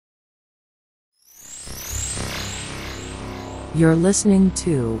You're listening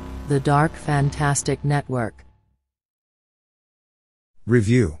to The Dark Fantastic Network.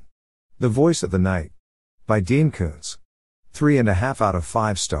 Review: The Voice of the Night by Dean Koontz. 3.5 out of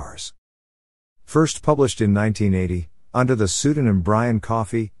 5 stars. First published in 1980, under the pseudonym Brian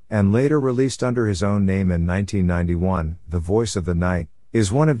Coffey, and later released under his own name in 1991, The Voice of the Night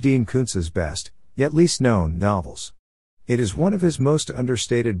is one of Dean Koontz's best, yet least known, novels. It is one of his most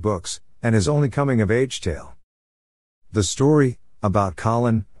understated books, and his only coming-of-age tale. The story, about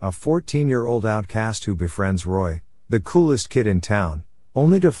Colin, a 14-year-old outcast who befriends Roy, the coolest kid in town,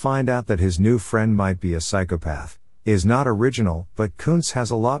 only to find out that his new friend might be a psychopath, is not original, but Koontz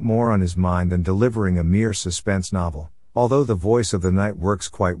has a lot more on his mind than delivering a mere suspense novel, although The Voice of the Night works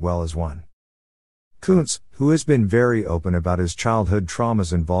quite well as one. Koontz, who has been very open about his childhood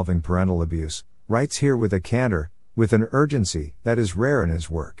traumas involving parental abuse, writes here with a candor, with an urgency, that is rare in his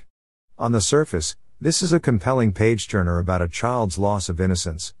work. On the surface, this is a compelling page-turner about a child's loss of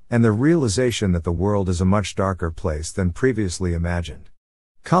innocence, and the realization that the world is a much darker place than previously imagined.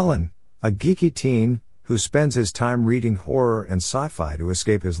 Colin, a geeky teen, who spends his time reading horror and sci-fi to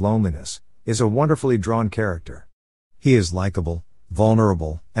escape his loneliness, is a wonderfully drawn character. He is likable,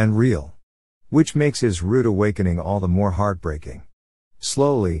 vulnerable, and real, which makes his rude awakening all the more heartbreaking.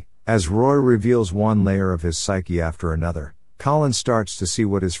 Slowly, as Roy reveals one layer of his psyche after another, Colin starts to see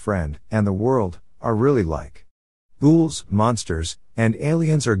what his friend, and the world, are really like. Ghouls, monsters, and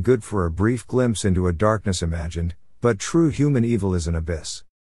aliens are good for a brief glimpse into a darkness imagined, but true human evil is an abyss.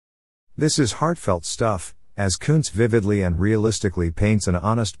 This is heartfelt stuff, as Koontz vividly and realistically paints an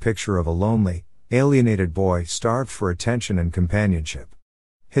honest picture of a lonely, alienated boy starved for attention and companionship.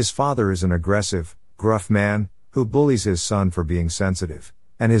 His father is an aggressive, gruff man, who bullies his son for being sensitive,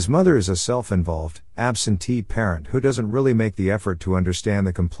 and his mother is a self-involved, absentee parent who doesn't really make the effort to understand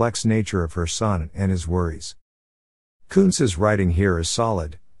the complex nature of her son and his worries. Koontz's writing here is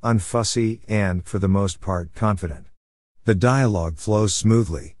solid, unfussy, and, for the most part, confident. The dialogue flows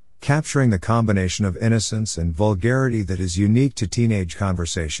smoothly, capturing the combination of innocence and vulgarity that is unique to teenage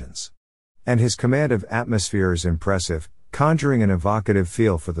conversations. And his command of atmosphere is impressive, conjuring an evocative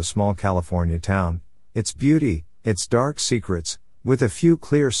feel for the small California town, its beauty, its dark secrets, with a few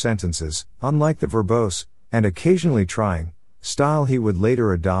clear sentences, unlike the verbose, and occasionally trying, style he would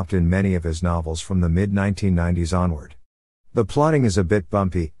later adopt in many of his novels from the mid-1990s onward. The plotting is a bit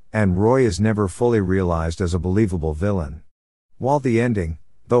bumpy, and Roy is never fully realized as a believable villain. While the ending,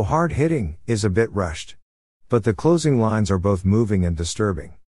 though hard-hitting, is a bit rushed. But the closing lines are both moving and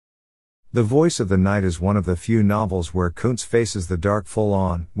disturbing. The Voice of the Night is one of the few novels where Koontz faces the dark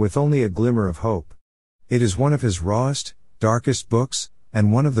full-on, with only a glimmer of hope. It is one of his rawest, darkest books,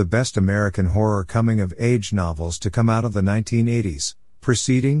 and one of the best American horror coming-of-age novels to come out of the 1980s,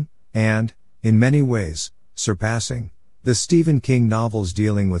 preceding, and, in many ways, surpassing, the Stephen King novels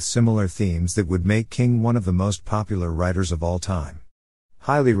dealing with similar themes that would make King one of the most popular writers of all time.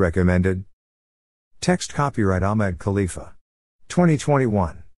 Highly recommended. Text copyright Ahmed Khalifa.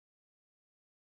 2021.